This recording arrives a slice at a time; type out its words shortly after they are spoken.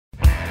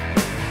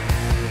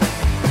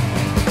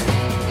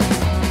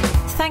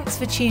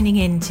Thanks for tuning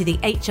in to the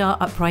HR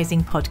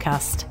Uprising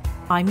podcast.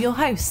 I'm your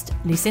host,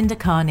 Lucinda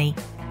Carney.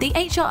 The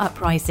HR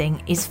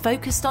Uprising is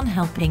focused on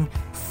helping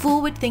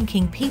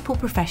forward-thinking people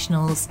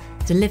professionals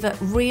deliver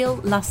real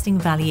lasting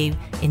value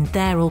in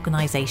their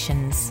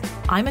organisations.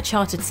 I'm a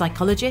chartered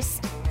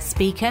psychologist,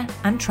 speaker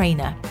and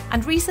trainer,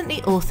 and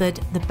recently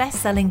authored the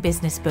best-selling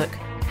business book,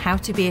 How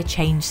to Be a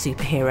Change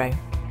Superhero.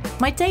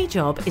 My day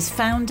job is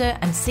founder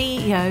and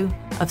CEO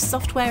of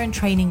software and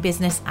training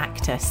business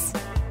Actus.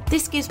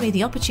 This gives me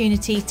the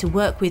opportunity to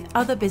work with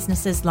other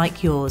businesses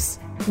like yours.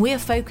 We are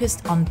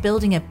focused on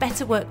building a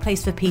better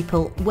workplace for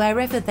people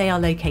wherever they are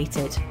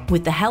located,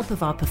 with the help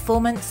of our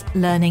performance,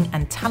 learning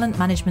and talent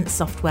management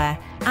software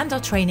and our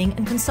training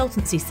and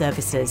consultancy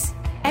services.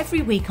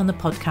 Every week on the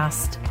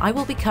podcast, I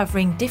will be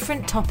covering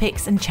different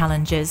topics and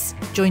challenges,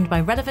 joined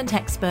by relevant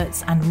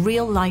experts and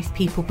real-life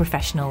people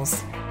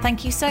professionals.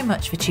 Thank you so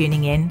much for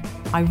tuning in.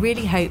 I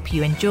really hope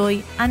you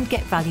enjoy and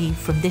get value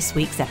from this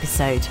week's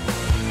episode.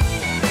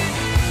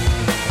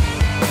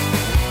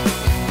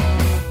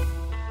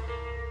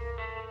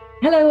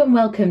 Hello and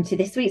welcome to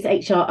this week's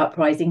HR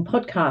Uprising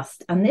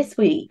podcast. And this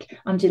week,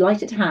 I'm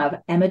delighted to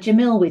have Emma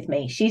Djemil with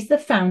me. She's the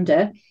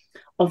founder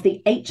of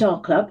the HR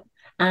Club.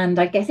 And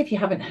I guess if you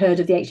haven't heard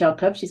of the HR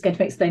Club, she's going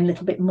to explain a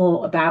little bit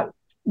more about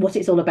what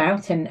it's all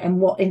about and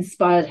what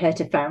inspired her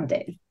to found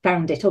it.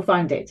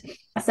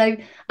 So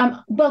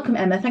welcome,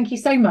 Emma. Thank you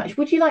so much.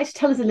 Would you like to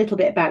tell us a little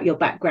bit about your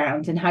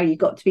background and how you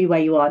got to be where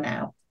you are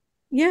now?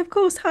 Yeah, of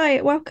course. Hi,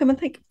 welcome. And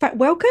thank you. Thank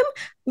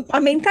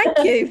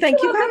you.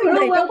 Thank you for having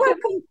me. Welcome.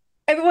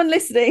 Everyone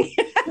listening.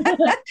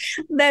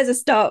 There's a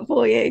start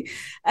for you.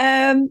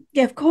 Yeah,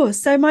 of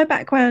course. So my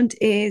background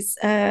is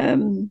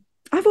I've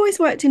always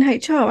worked in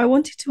HR. I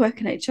wanted to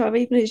work in HR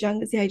even as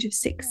young as the age of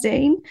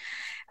 16.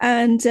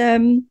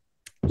 And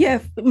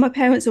my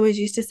parents always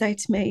used to say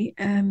to me,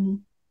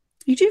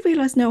 you do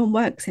realise no one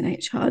works in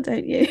HR,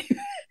 don't you?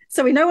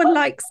 So no one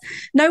likes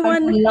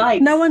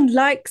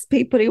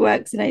people who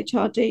works in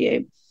HR, do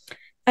you?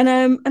 And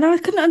I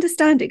couldn't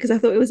understand it because I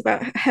thought it was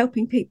about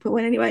helping people.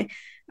 And anyway,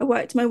 I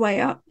worked my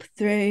way up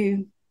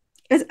through,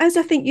 as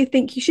I think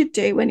you should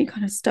do when you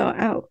kind of start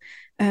out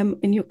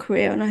in your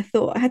career. And I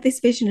thought I had this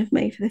vision of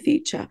me for the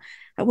future.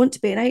 I want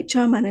to be an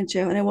HR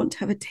manager and I want to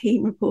have a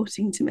team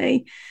reporting to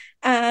me.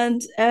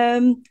 And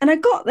I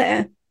got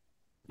there,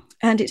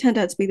 and it turned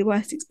out to be the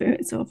worst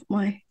experience of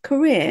my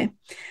career.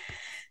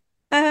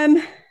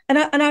 And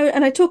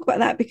I talk about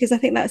that because I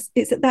think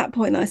it's at that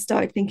point that I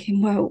started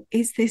thinking, well,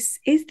 is this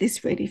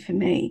really for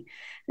me?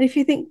 And if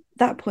you think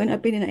that point,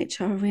 I've been in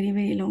HR a really,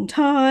 really long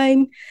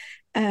time.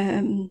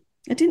 I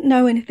didn't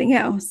know anything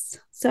else.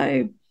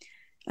 So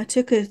I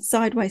took a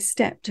sideways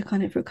step to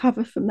kind of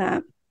recover from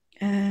that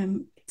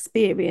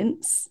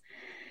experience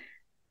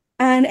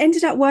and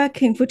ended up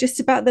working for just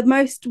about the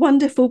most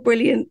wonderful,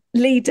 brilliant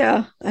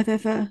leader I've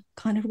ever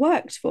kind of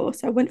worked for.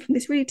 So I went from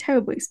this really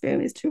terrible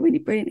experience to a really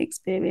brilliant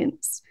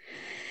experience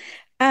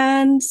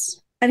and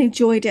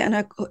enjoyed it. And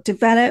I got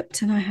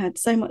developed and I had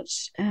so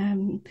much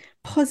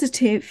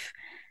positive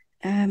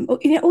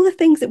all the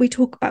things that we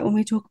talk about when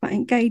we talk about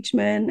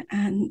engagement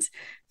and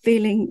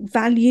feeling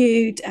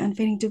valued and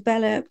feeling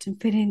developed and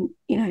feeling,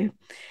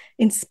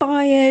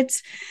 inspired.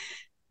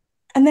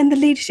 And then the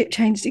leadership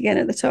changed again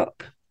at the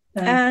top.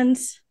 And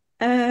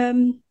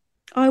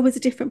I was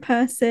a different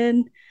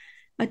person.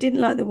 I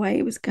didn't like the way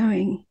it was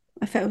going.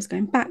 I felt it was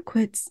going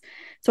backwards.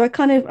 So I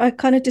kind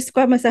of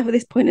describe myself at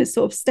this point as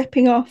sort of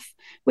stepping off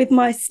with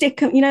my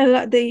stick, like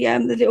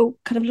the little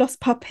kind of lost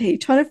puppy,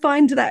 trying to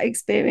find that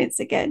experience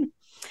again.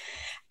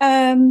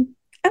 And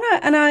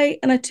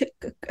I took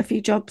a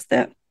few jobs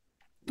that,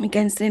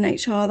 again, still in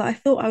HR, that I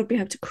thought I would be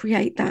able to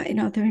create that in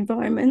other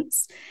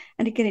environments.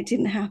 And again, it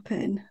didn't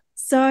happen.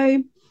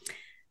 So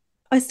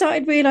I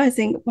started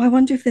realizing, well, I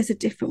wonder if there's a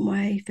different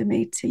way for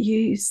me to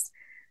use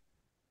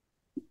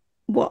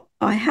what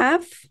I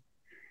have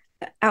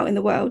out in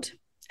the world.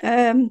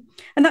 And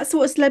that's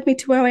what's led me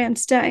to where I am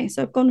today.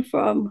 So I've gone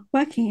from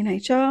working in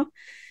HR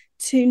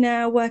to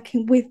now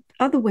working with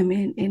other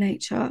women in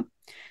HR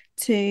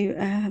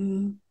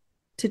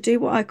to do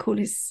what I call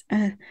is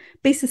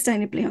be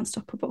sustainably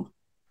unstoppable.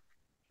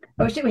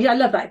 I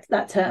love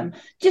that term.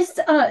 Just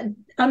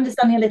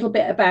understanding a little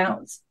bit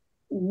about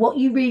what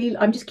you really,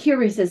 I'm just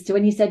curious as to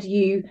when you said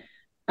you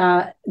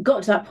got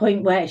to that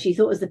point where she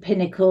thought was the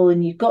pinnacle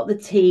and you got the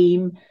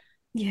team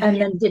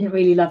then didn't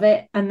really love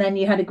it. And then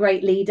you had a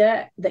great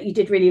leader that you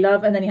did really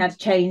love. And then you had to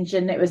change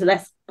and it was a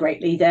less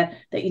great leader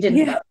that you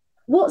didn't love.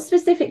 What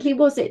specifically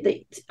was it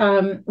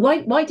that,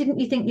 why didn't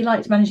you think you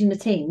liked managing the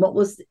team? What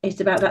was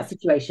it about that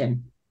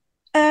situation?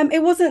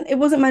 It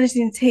wasn't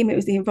managing the team. It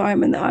was the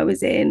environment that I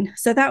was in.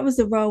 So that was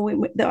the role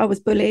that I was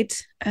bullied.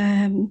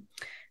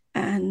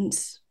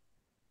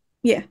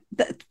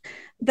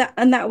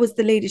 that was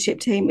the leadership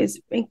team. Is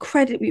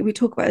incredibly, we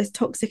talk about this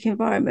toxic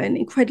environment,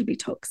 incredibly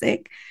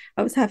toxic.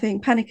 I was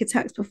having panic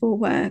attacks before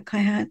work. I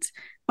had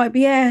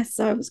IBS.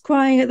 I was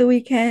crying at the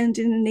weekend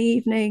and in the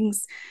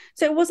evenings.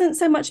 So it wasn't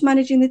so much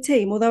managing the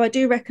team, although I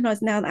do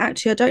recognize now that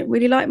actually I don't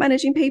really like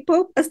managing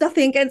people. There's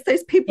nothing against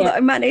those people that I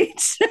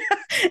manage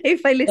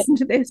if they listen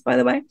to this, by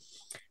the way.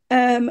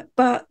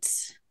 But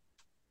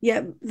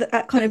yeah,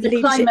 that kind of the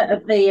leadership climate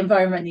of the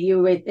environment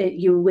that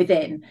you were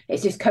within.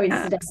 It's just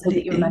coincidental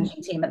that you were managing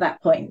a team at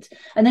that point.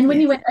 And then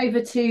when you went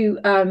over to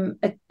an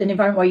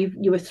environment where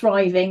you were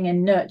thriving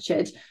and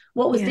nurtured,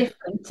 what was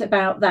different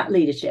about that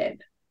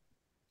leadership?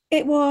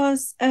 It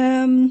was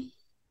how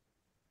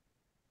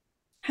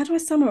do I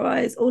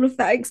summarize all of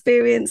that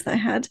experience that I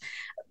had?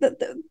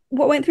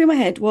 What went through my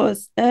head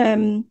was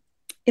in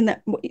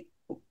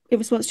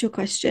response to your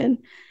question,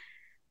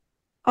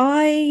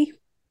 I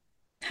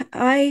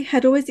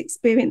had always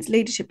experienced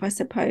leadership, I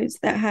suppose,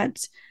 that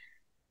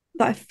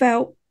I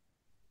felt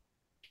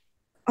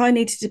I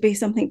needed to be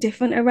something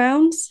different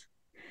around.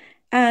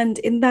 And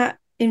in that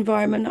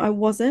environment, I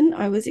wasn't.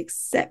 I was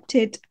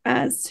accepted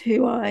as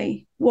who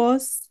I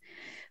was.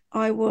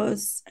 I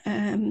was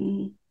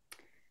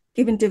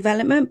given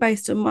development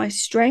based on my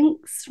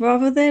strengths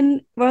rather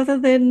than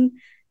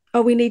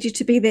oh, we need you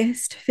to be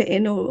this to fit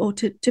in or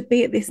to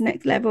be at this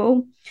next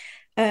level.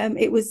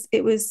 It was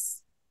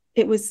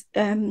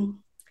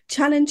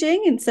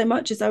challenging in so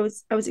much as I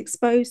was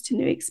exposed to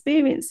new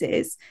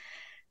experiences,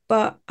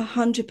 but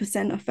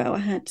 100% I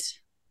felt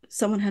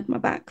someone had my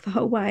back the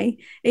whole way,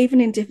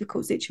 even in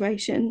difficult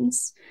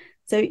situations.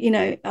 So, you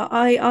know,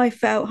 I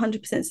felt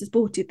 100%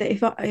 supported, that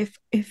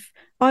if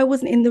I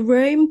wasn't in the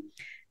room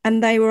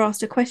and they were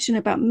asked a question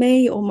about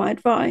me or my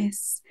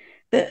advice,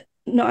 that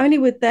not only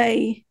would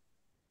they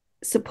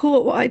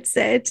support what I'd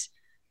said,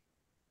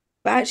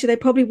 but actually they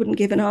probably wouldn't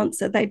give an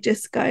answer. They'd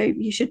just go,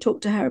 you should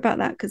talk to her about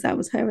that because that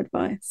was her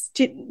advice.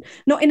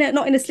 Not in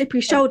a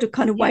slippery shoulder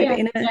kind of way, but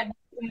in a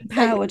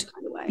empowered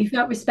kind of way. You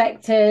felt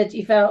respected.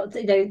 You felt,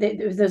 you know,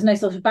 there was no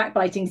sort of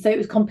backbiting. So it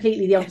was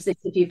completely the opposite.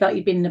 If you felt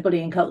you'd been in a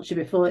bullying culture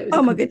before, it was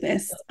oh my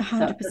goodness,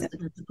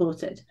 100%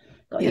 supported.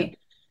 Got you.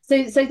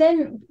 So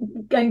then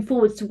going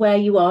forwards to where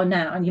you are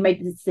now, and you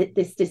made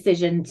this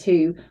decision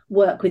to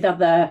work with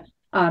other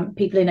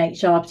people in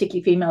HR,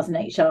 particularly females in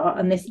HR,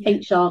 and this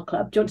HR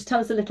club. Do you want to tell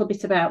us a little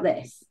bit about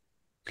this?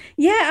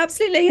 Yeah,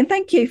 absolutely. And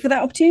thank you for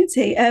that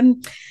opportunity.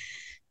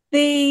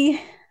 The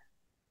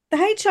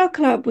HR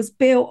club was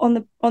built on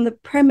the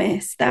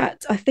premise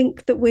that I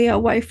think that we are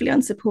woefully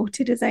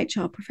unsupported as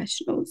HR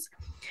professionals.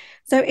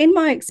 So in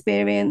my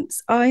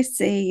experience, I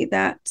see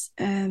that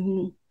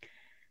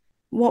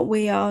what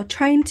we are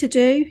trained to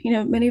do, you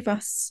know, many of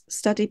us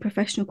study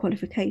professional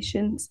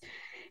qualifications.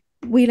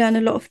 We learn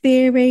a lot of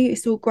theory.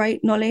 It's all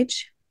great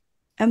knowledge.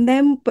 But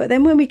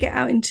then when we get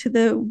out into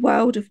the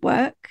world of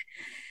work,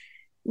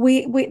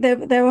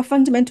 there are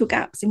fundamental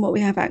gaps in what we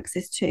have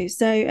access to.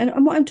 So,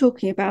 and what I'm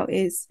talking about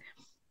is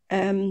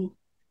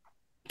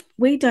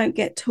we don't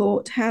get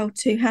taught how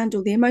to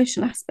handle the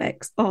emotional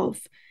aspects of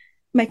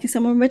making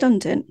someone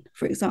redundant,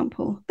 for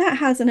example. That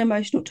has an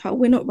emotional toll.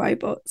 We're not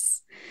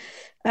robots.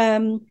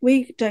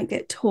 We don't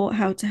get taught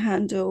how to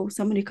handle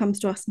someone who comes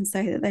to us and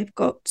say that they've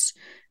got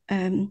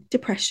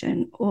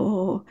depression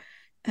or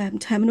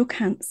terminal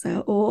cancer,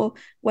 or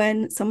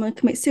when someone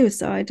commits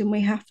suicide and we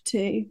have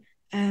to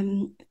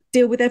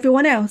deal with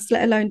everyone else,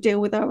 let alone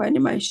deal with our own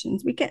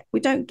emotions.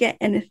 We don't get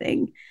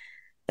anything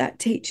that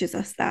teaches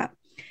us that.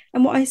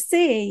 And what I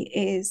see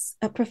is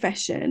a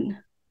profession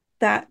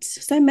that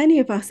so many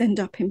of us end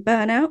up in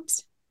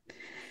burnout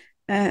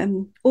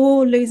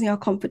or losing our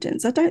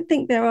confidence. I don't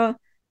think there are,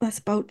 that's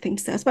a bold thing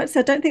to say. I was about to say,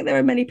 I don't think there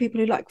are many people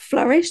who like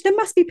flourish. There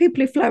must be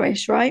people who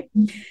flourish, right?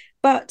 Mm-hmm.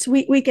 But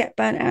we get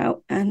burnt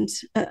out, and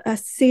I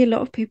see a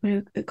lot of people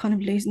who are kind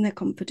of losing their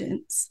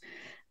confidence,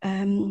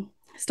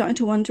 starting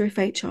to wonder if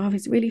HR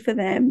is really for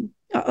them.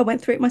 I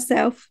went through it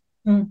myself,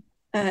 you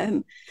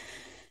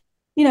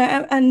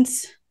know, and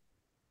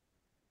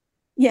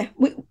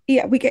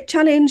we get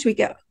challenged, we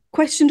get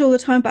questioned all the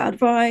time about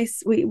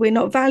advice. We're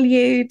not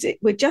valued.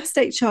 We're just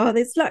HR.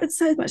 There's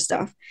so much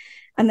stuff,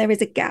 and there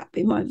is a gap,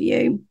 in my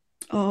view,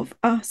 of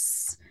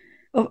us.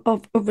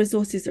 Of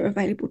resources that are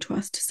available to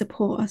us to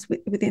support us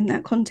within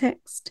that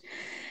context.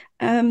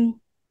 And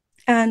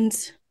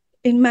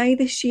in May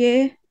this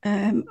year,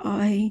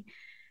 I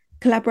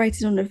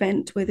collaborated on an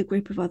event with a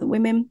group of other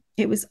women.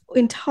 It was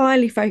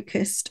entirely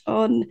focused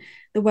on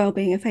the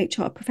wellbeing of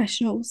HR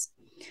professionals.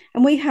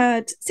 And we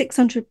had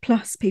 600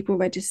 plus people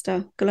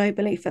register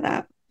globally for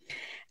that.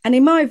 And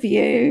in my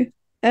view,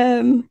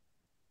 that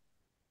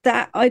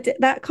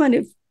kind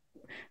of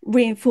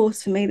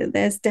reinforced for me that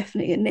there's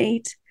definitely a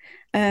need.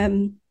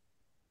 There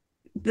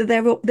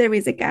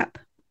is a gap.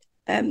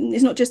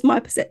 It's not just my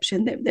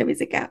perception, there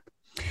is a gap.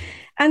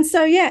 And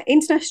so,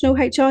 International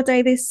HR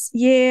Day this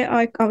year,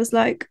 I was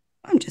like,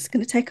 I'm just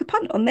going to take a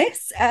punt on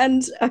this.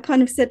 And I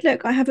kind of said,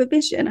 look, I have a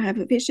vision. I have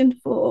a vision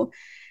for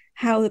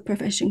how the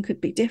profession could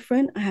be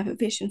different. I have a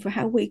vision for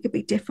how we could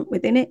be different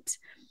within it.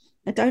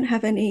 I don't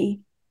have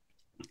any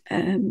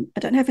I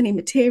don't have any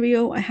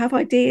material. I have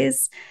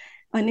ideas.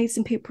 I need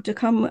some people to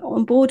come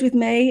on board with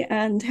me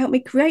and help me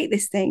create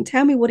this thing.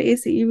 Tell me what it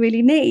is that you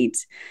really need.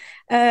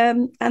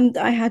 And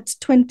I had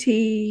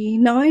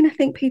 29, I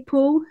think,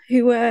 people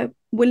who were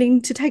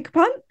willing to take a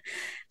punt.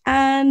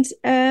 And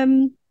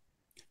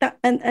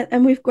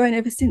we've grown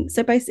ever since.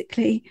 So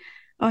basically,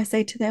 I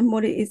say to them,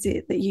 what is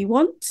it that you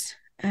want?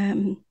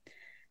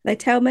 They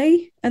tell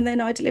me, and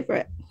then I deliver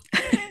it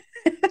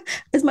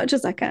as much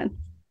as I can.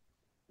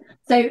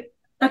 So,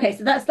 okay,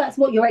 so that's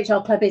what your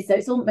HR club is. So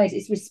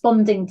it's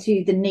responding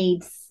to the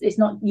needs. It's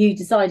not you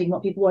deciding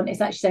what people want. It's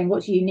actually saying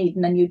what do you need,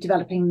 and then you're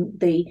developing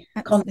the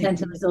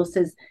content and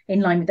resources in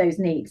line with those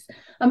needs.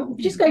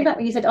 Just going back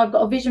when you said I've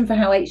got a vision for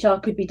how HR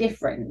could be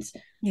different.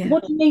 Yeah.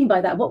 What do you mean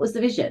by that? What was the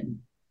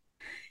vision?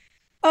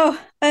 I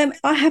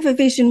have a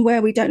vision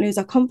where we don't lose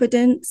our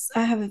confidence.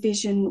 I have a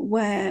vision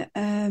where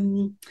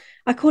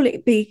I call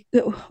it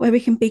where we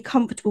can be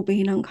comfortable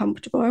being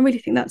uncomfortable. I really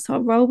think that's our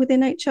role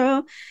within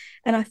HR.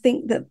 And I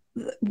think that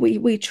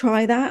we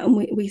try that and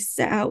we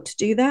set out to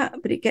do that,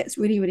 but it gets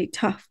really, really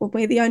tough when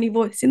we're the only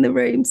voice in the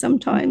room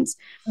sometimes.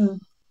 Mm.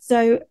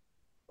 So,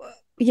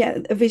 yeah,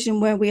 a vision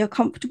where we are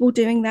comfortable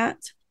doing that.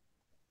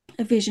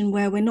 A vision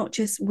where we're not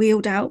just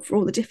wheeled out for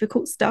all the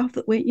difficult stuff,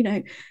 that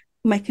we're,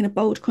 making a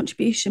bold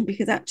contribution,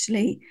 because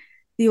actually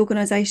the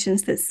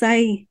organisations that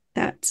say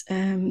that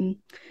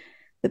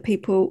the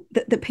people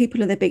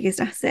are their biggest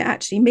asset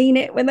actually mean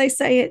it when they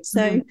say it.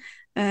 So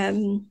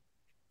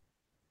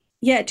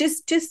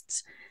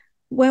just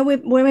where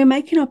we're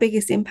making our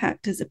biggest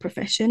impact as a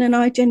profession, and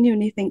I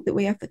genuinely think that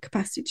we have the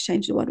capacity to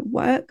change the world of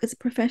work as a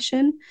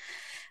profession,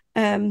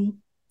 where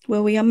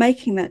we are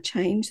making that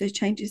change, those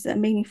changes that are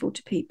meaningful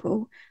to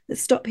people, that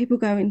stop people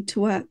going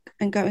to work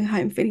and going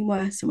home feeling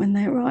worse than when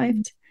they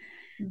arrived.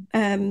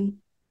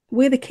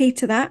 We're the key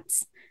to that,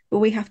 but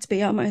we have to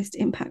be our most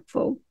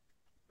impactful.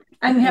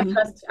 And we have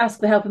to ask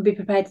for help and be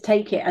prepared to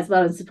take it as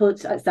well and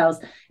support ourselves.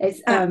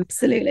 It's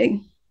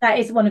absolutely, that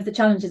is one of the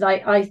challenges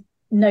I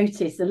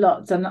notice a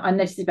lot, and I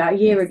noticed about a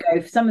year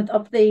ago for some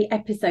of the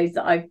episodes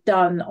that I've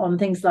done on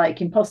things like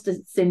imposter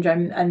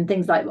syndrome and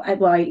things like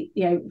why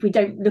we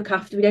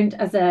don't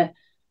as a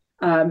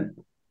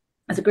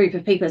group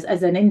of people,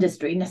 as an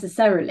industry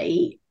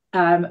necessarily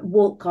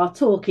walk our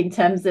talk in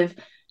terms of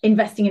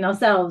investing in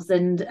ourselves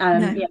and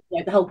the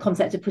whole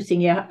concept of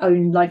putting your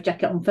own life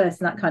jacket on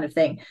first and that kind of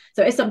thing.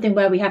 So it's something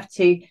where we have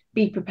to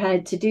be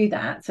prepared to do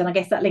that. And I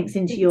guess that links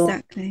into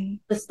your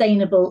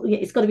sustainable.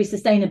 It's got to be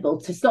sustainable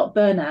to stop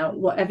burnout.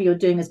 Whatever you're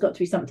doing has got to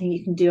be something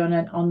you can do on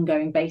an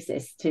ongoing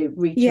basis to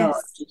recharge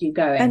as you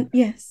go in.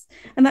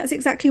 And that's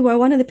exactly where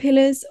one of the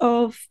pillars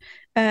of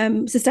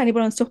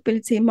sustainable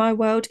unstoppability in my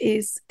world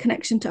is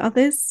connection to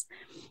others.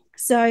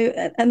 So,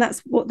 and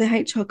that's what the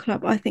HR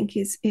Club, I think,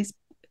 is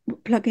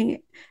plugging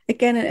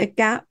again a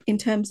gap in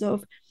terms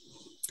of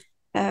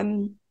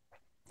the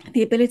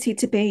ability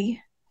to be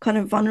kind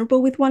of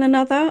vulnerable with one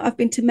another. I've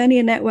been to many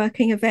a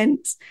networking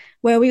event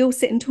where we all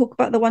sit and talk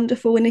about the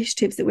wonderful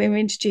initiatives that we're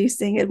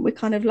introducing, and we're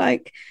kind of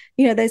like,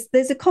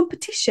 there's a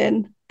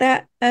competition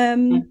that I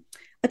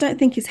don't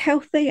think is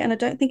healthy, and I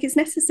don't think it's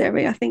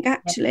necessary. I think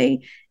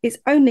actually it's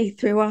only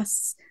through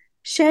us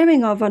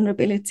sharing our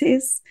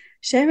vulnerabilities,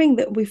 sharing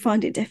that we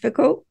find it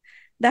difficult,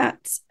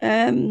 that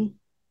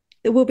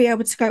that we'll be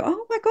able to go,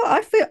 oh my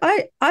God,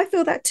 I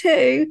feel that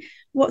too.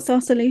 What's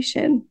our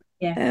solution?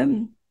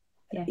 Great.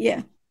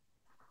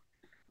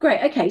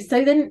 Okay.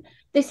 So then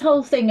this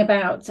whole thing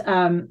about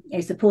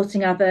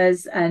supporting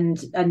others and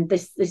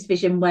this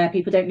vision where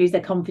people don't lose their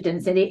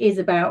confidence, and it is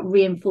about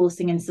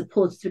reinforcing and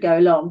support as we go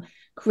along,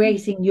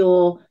 creating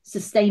your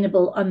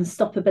sustainable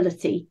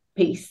unstoppability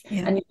piece.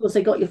 And you've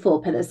also got your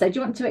 4 pillars. So do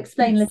you want to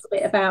explain a little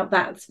bit about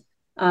that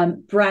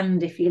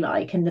brand, if you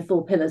like, and the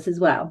 4 pillars as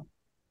well?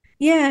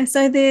 Yeah,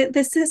 so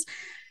the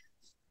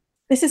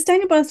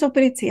sustainable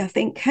unstoppability, I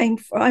think,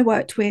 I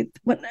worked with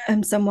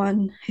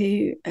someone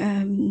who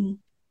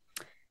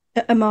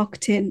a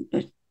marketing,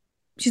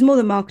 she's more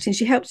than marketing,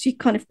 she helps you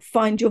kind of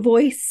find your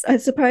voice, I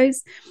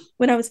suppose,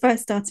 when I was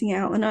first starting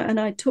out, and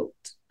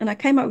I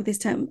came up with this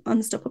term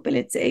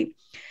unstoppability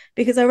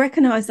because I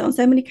recognised that on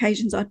so many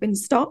occasions I've been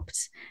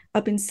stopped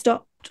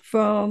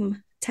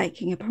from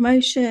taking a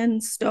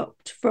promotion,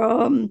 stopped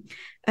from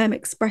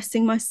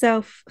expressing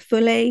myself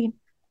fully,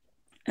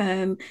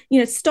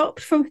 stopped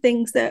from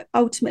things that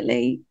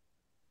ultimately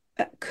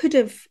could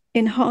have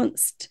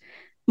enhanced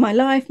my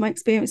life, my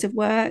experience of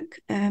work,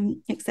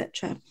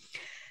 etc.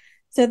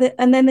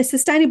 And then the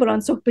sustainable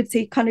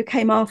unstoppability kind of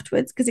came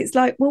afterwards, because it's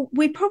like, well,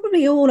 we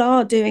probably all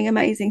are doing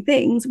amazing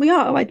things. We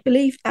are, I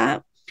believe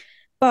that,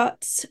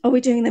 but are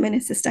we doing them in a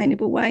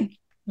sustainable way?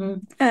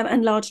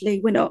 And largely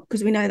we're not,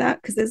 because we know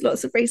that, because there's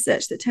lots of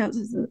research that tells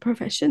us in the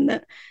profession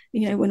that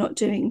we're not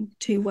doing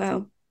too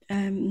well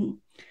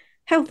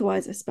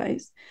health-wise, I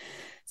suppose.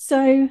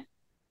 So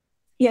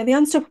the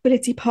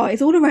unstoppability part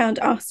is all around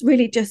us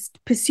really just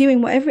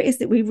pursuing whatever it is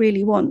that we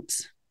really want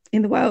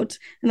in the world,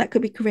 and that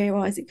could be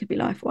career-wise, it could be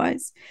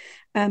life-wise.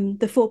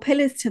 The 4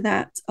 pillars to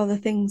that are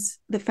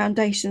the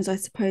foundations, I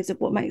suppose, of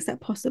what makes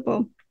that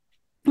possible,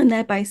 and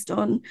they're based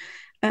on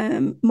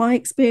my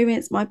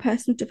experience, my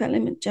personal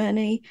development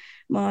journey,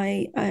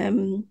 my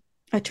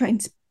I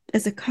trained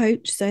as a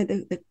coach, so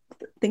the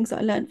things that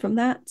I learned from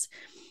that,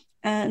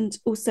 and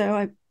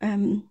also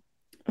I've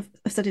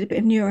studied a bit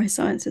of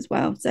neuroscience as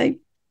well. So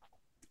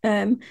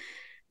the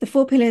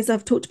 4 pillars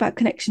I've talked about: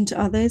 connection to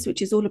others,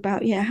 which is all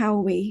about how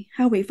are we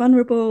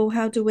vulnerable,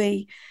 how do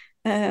we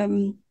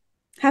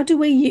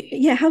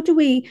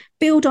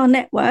build our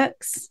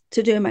networks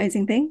to do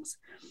amazing things.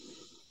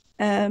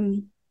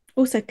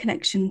 Also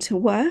connection to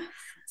worth,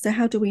 so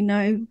how do we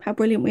know how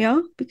brilliant we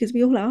are, because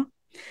we all are.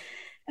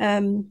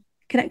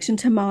 Connection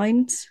to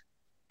mind,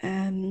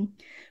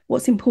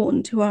 what's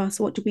important to us,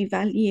 what do we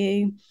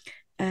value,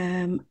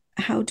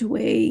 how do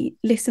we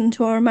listen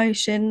to our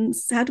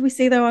emotions, how do we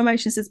see our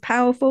emotions as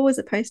powerful as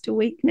opposed to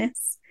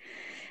weakness,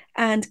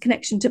 and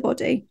connection to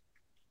body.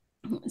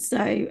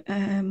 So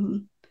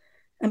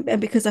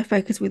and because I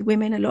focus with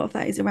women, a lot of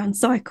that is around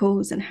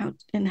cycles, and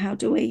how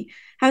do we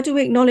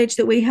acknowledge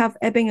that we have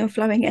ebbing and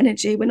flowing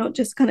energy. We're not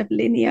just kind of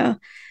linear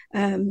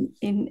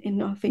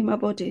in our female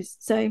bodies.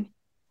 So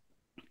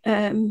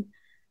they're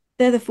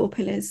the 4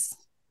 pillars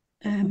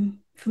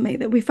for me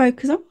that we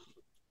focus on.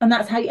 And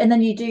that's how and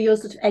then you do your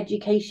sort of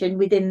education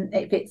within,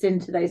 it fits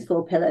into those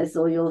 4 pillars,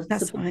 or your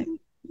that's support. right.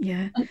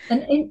 Yeah.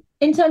 And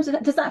in terms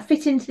of, does that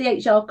fit into the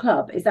HR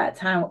club? Is that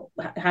how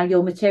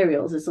your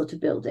materials are sort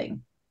of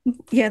building?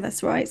 Yeah,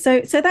 that's right.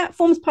 So that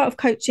forms part of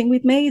coaching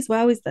with me as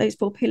well, is those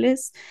 4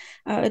 pillars.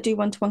 I do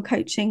one-to-one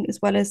coaching as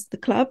well as the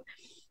club.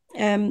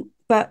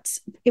 But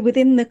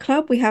within the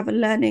club, we have a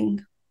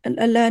learning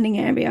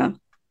area,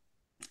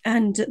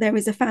 and there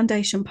is a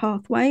foundation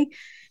pathway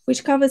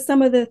which covers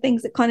some of the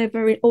things that kind of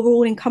are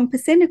all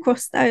encompassing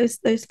across those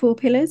 4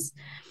 pillars.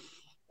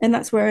 And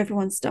that's where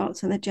everyone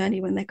starts on their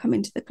journey when they come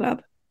into the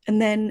club.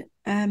 And then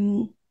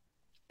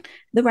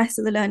the rest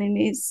of the learning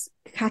is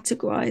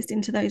categorized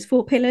into those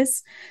 4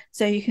 pillars.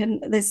 So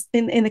there's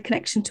in the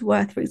connection to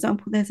worth, for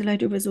example, there's a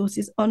load of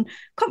resources on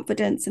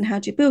confidence and how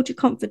do you build your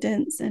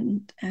confidence,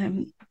 and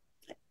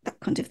that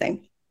kind of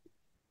thing.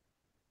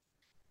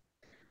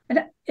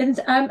 And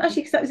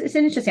actually, it's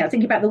interesting. I was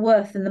thinking about the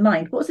worth and the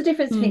mind. What's the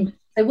difference between,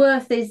 so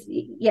worth is,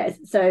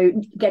 so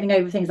getting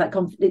over things like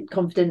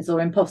confidence or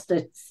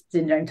imposter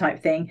syndrome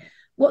type thing.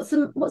 What's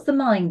the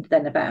mind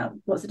then about?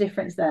 What's the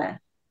difference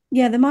there?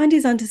 Yeah, the mind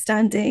is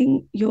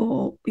understanding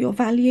your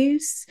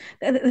values,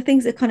 the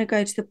things that kind of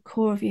go to the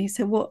core of you.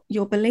 So what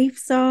your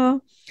beliefs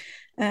are,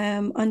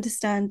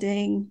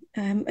 understanding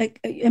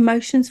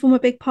emotions form a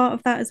big part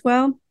of that as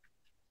well.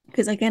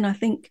 Because again, I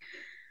think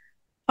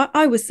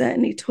I was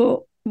certainly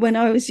taught when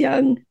I was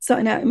young,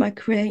 starting out in my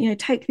career,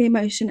 take the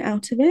emotion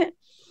out of it.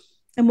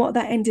 And what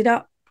that ended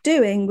up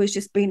doing was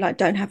just being like,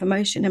 don't have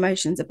emotion.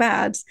 Emotions are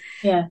bad.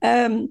 Yeah.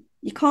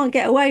 You can't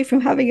get away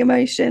from having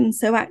emotions.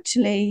 So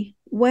actually,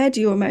 where do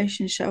your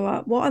emotions show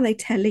up? What are they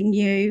telling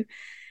you?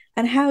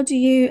 And how do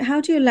you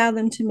allow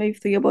them to move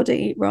through your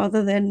body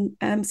rather than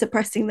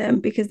suppressing them?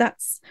 Because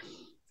that's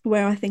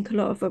where I think a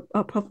lot of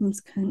our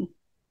problems can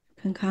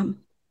come.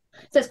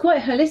 So it's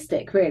quite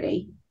holistic,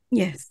 really.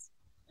 Yes.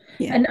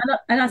 Yeah.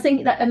 And I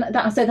think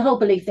that so the whole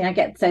belief thing, I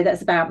get, so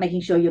that's about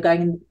making sure you're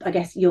going, and I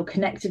guess you're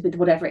connected with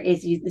whatever it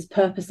is, there's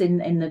purpose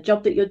in the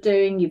job that you're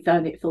doing, you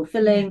found it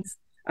fulfilling.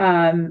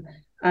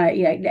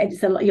 Yes.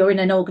 So you're in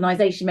an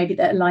organization maybe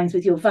that aligns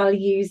with your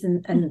values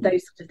and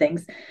those sort of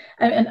things,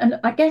 and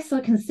I guess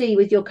I can see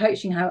with your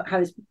coaching how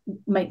this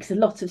makes a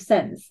lot of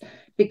sense,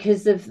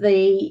 because of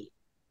the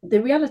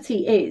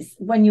reality is,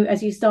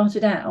 as you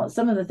started out,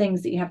 some of the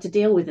things that you have to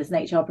deal with as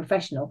an HR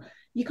professional,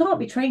 you can't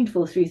be trained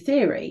for through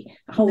theory.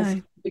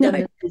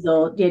 Redundancies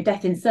or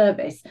death in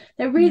service,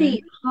 they're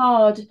really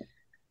hard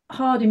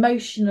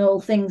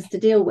emotional things to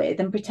deal with,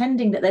 and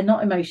pretending that they're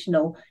not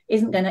emotional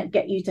isn't going to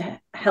get you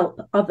to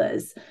help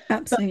others.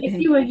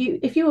 Absolutely. But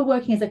if you were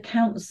working as a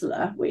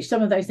counsellor, which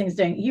some of those things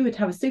don't, you would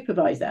have a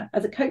supervisor.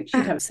 As a coach,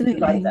 you'd have a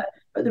supervisor,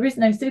 but there is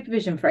no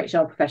supervision for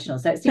HR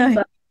professionals. So it seems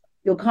like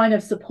you're kind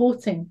of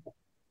supporting.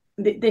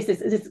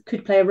 This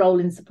could play a role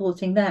in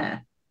supporting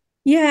there.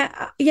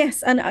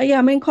 Yes. And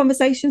I'm in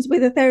conversations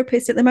with a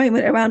therapist at the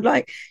moment around,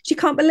 like, she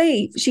can't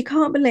believe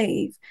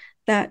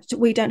that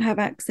we don't have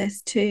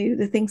access to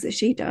the things that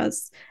she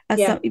does.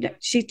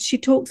 She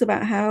talks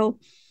about how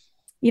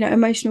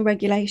emotional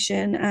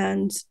regulation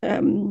and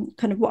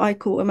kind of what I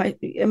call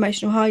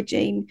emotional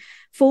hygiene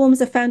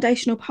forms a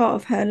foundational part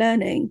of her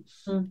learning,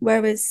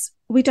 whereas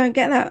we don't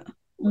get that.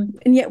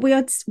 And yet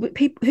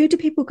who do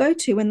people go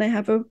to when they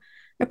have a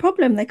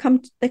problem? They come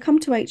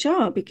to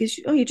HR because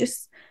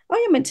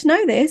you're meant to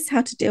know this,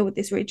 how to deal with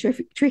this really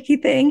tricky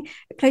thing.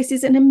 It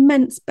places an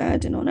immense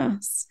burden on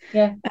us.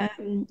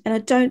 And I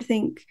don't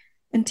think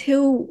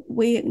until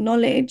we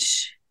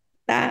acknowledge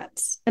that,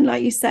 and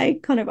like you say,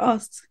 kind of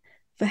ask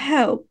for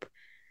help,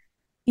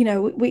 I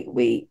don't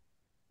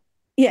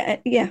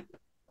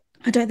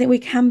think we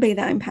can be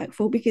that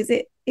impactful, because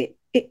it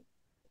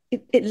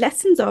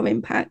lessens our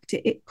impact.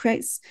 It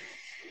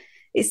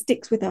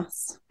sticks with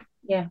us.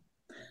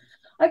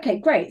 Okay,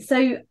 great.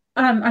 So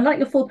I like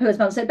your 4 pillars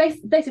model. So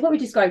basically what we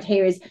described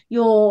here is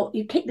you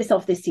kicked this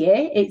off this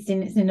year. It's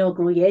in its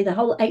inaugural year. The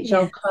whole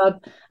HR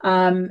Club,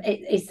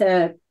 it's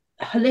a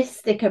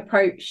holistic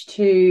approach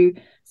to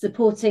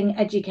supporting,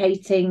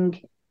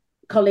 educating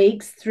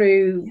colleagues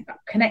through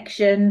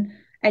connection,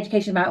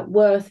 education about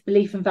worth,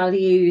 belief and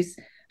values,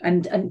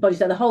 and body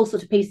style, the whole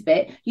sort of piece of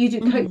it. You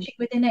do coaching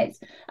within it.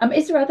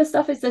 Is there other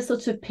stuff? Is there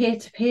sort of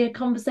peer-to-peer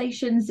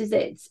conversations? Is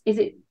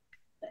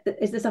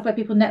there stuff where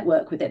people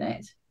network within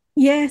it?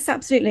 Yes,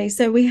 absolutely.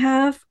 So we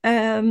have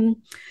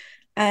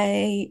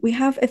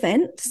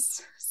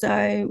events.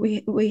 So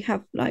we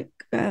have like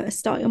a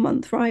start your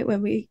month, right, where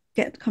we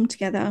come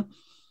together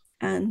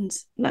and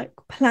like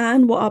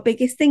plan what our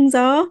biggest things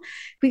are,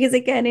 because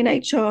again in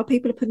HR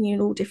people are putting you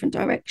in all different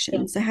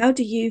directions. So how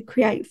do you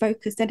create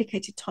focused,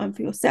 dedicated time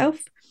for yourself?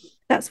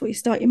 That's what your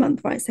start your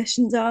month right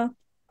sessions are.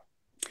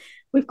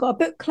 We've got a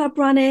book club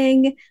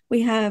running.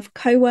 We have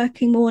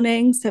co-working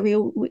mornings. So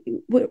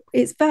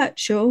it's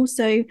virtual.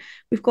 So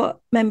we've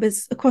got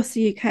members across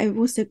the UK. We've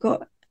also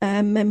got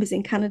members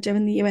in Canada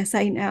and the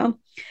USA now.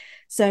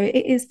 So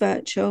it is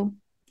virtual.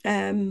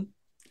 And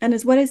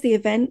as well as the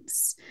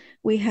events,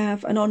 we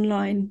have an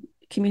online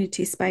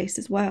community space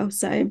as well.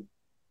 So,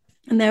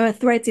 and there are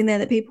threads in there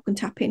that people can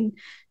tap in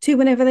to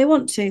whenever they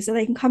want to. So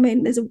they can come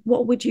in. There's a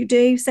what would you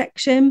do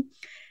section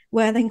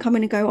where they can come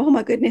in and go, oh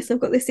my goodness, I've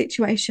got this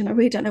situation. I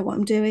really don't know what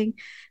I'm doing,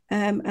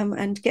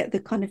 and get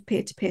the kind of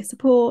peer-to-peer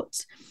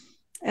support.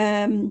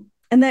 And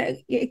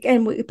then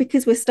again,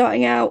 because we're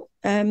starting out,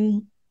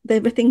 there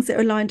are things that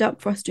are lined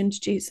up for us to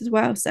introduce as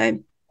well. So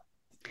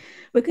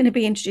we're going to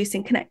be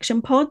introducing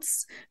connection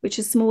pods, which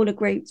are smaller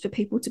groups for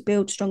people to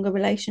build stronger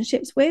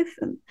relationships with.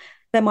 And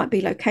there might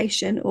be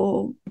location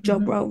or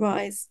job role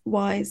wise,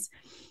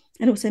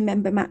 and also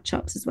member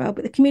matchups as well.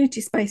 But the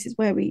community space is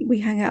where we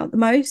hang out the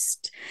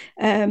most.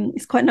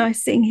 It's quite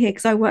nice sitting here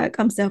because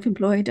I'm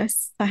self-employed.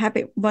 I have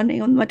it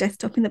running on my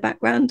desktop in the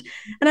background,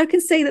 and I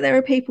can see that there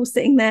are people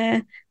sitting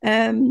there,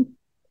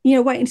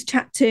 waiting to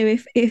chat to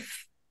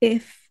if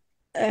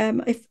I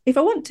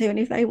want to and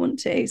if they want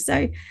to.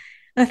 So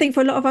I think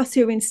for a lot of us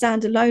who are in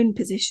standalone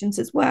positions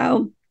as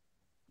well,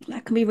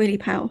 that can be really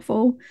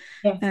powerful.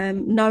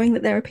 Knowing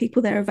that there are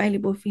people there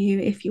available for you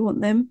if you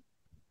want them.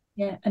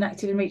 Yeah, and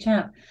active and reach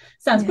out.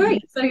 Sounds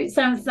great. So it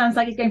sounds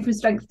like it's going from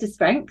strength to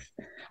strength.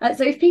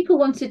 So if people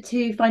wanted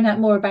to find out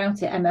more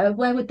about it, Emma,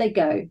 where would they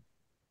go?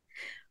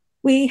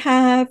 We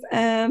have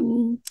a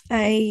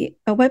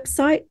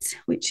website,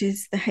 which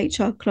is the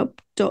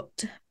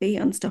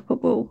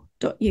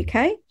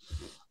hrclub.beunstoppable.uk.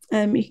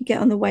 You can get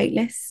on the wait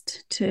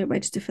list to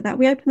register for that.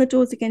 We open the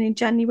doors again in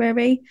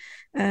January.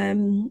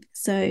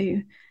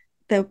 So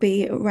there'll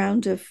be a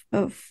round of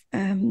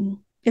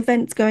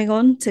events going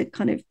on to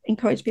kind of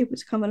encourage people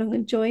to come along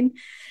and join.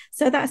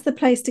 So that's the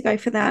place to go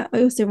for that.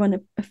 I also run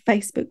a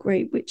Facebook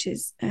group, which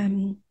is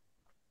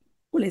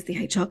is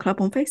the HR Club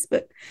on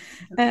Facebook.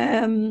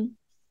 And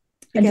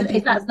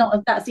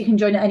that's you can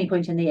join at any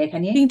point in the year,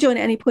 can you? You can join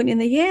at any point in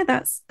the year.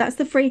 That's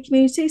the free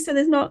community. So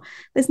there's not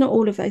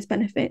all of those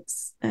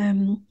benefits.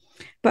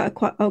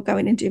 But I'll go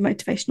in and do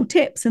motivational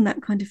tips and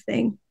that kind of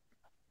thing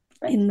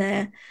in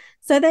there.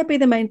 So there'll be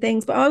the main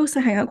things. But I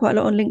also hang out quite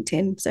a lot on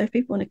LinkedIn. So if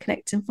people want to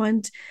connect and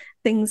find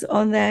things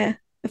on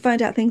there,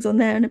 find out things on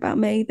there and about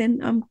me,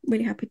 then I'm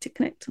really happy to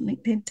connect on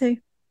LinkedIn too.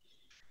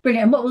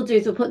 Brilliant. And what we'll do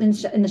is we'll put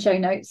in the show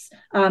notes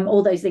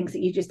all those links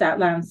that you just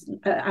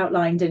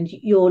outlined and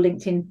your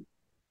LinkedIn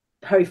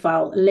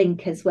profile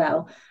link as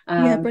well.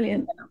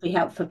 Brilliant. That'll be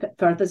helpful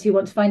for others who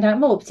want to find out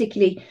more.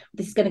 Particularly,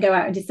 this is going to go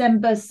out in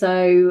December,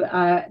 so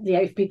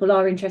if people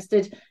are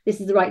interested, this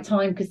is the right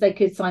time because they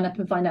could sign up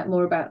and find out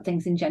more about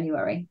things in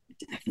January.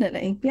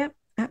 Definitely. Yep.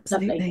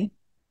 Absolutely. Lovely.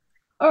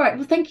 All right.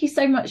 Well, thank you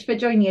so much for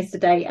joining us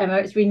today, Emma.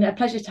 It's been a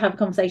pleasure to have a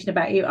conversation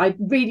about you. I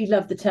really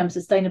love the term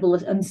sustainable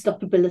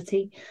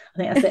unstoppability. I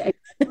think that's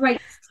a great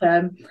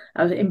term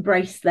I would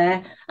embrace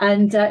there.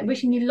 And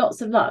wishing you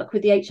lots of luck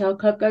with the HR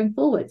Club going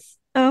forwards.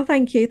 Oh,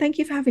 thank you. Thank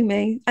you for having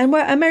me. And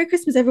Merry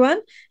Christmas,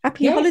 everyone.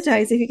 Happy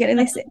holidays if you're getting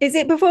this. Is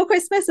it before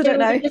Christmas? I don't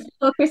know. Just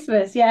before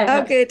Christmas,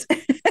 yeah. Oh, good.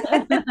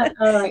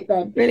 All right,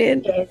 then.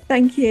 Brilliant. Cheers.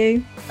 Thank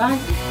you. Bye.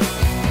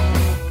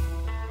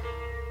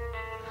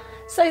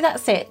 So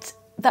that's it.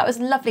 That was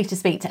lovely to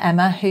speak to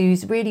Emma,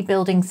 who's really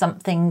building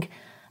something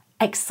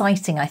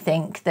exciting, I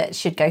think, that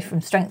should go from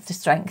strength to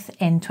strength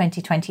in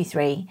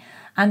 2023.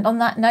 And on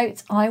that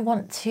note, I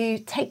want to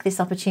take this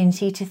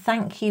opportunity to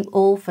thank you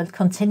all for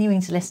continuing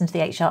to listen to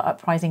the HR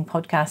Uprising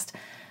podcast.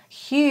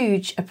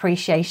 Huge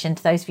appreciation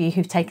to those of you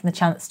who've taken the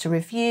chance to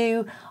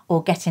review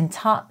or get in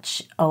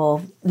touch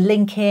or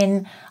link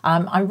in.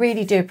 I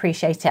really do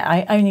appreciate it.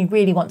 I only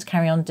really want to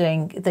carry on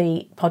doing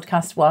the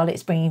podcast while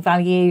it's bringing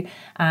value.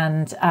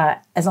 And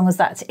as long as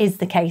that is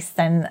the case,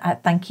 then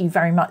thank you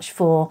very much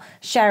for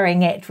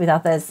sharing it with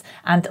others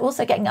and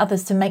also getting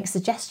others to make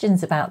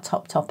suggestions about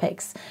top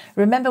topics.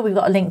 Remember, we've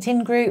got a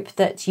LinkedIn group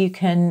that you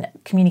can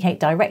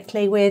communicate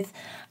directly with.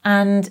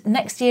 And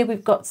next year,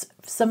 we've got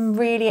some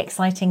really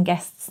exciting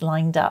guests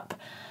lined up.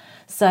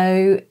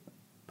 So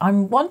I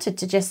wanted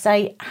to just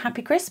say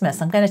happy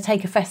Christmas. I'm going to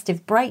take a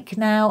festive break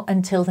now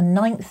until the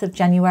 9th of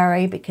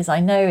January because I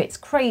know it's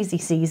crazy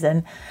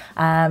season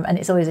and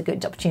it's always a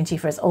good opportunity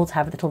for us all to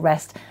have a little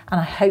rest.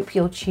 And I hope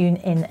you'll tune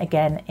in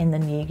again in the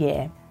new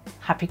year.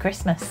 Happy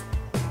Christmas.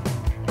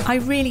 I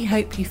really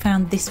hope you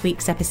found this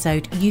week's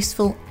episode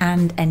useful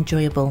and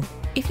enjoyable.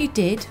 If you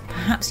did,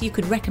 perhaps you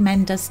could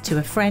recommend us to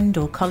a friend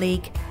or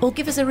colleague or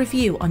give us a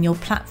review on your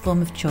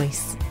platform of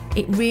choice.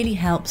 It really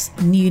helps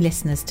new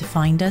listeners to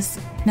find us.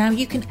 Now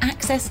you can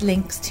access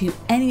links to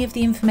any of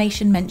the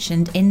information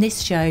mentioned in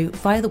this show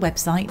via the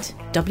website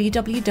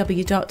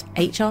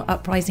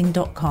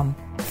www.hruprising.com.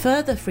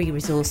 Further free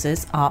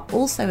resources are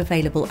also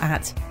available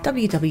at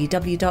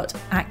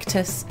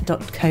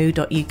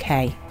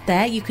www.actus.co.uk.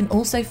 There you can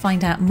also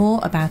find out more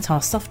about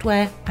our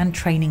software and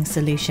training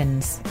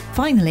solutions.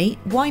 Finally,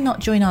 why not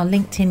join our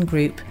LinkedIn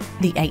group,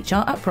 the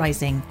HR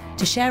Uprising,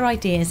 to share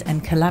ideas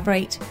and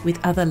collaborate with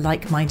other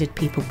like-minded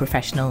people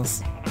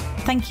professionals.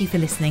 Thank you for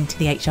listening to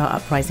the HR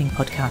Uprising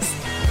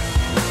podcast.